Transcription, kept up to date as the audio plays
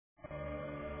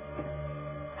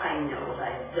I know what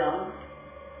I've done.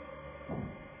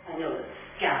 I know the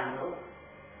scandal.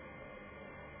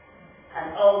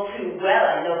 And all too well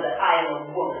I know that I am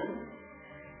a woman,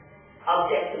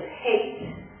 object of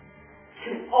hate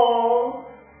to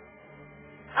all.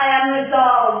 I am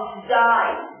resolved to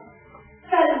die.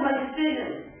 That is my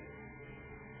decision.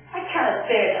 I cannot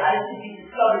bear that I should be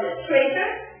discovered a traitor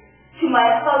to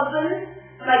my husband,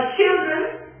 my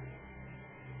children.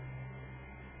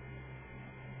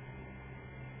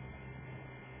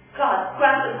 God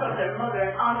grant them from their mother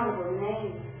an honorable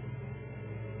name.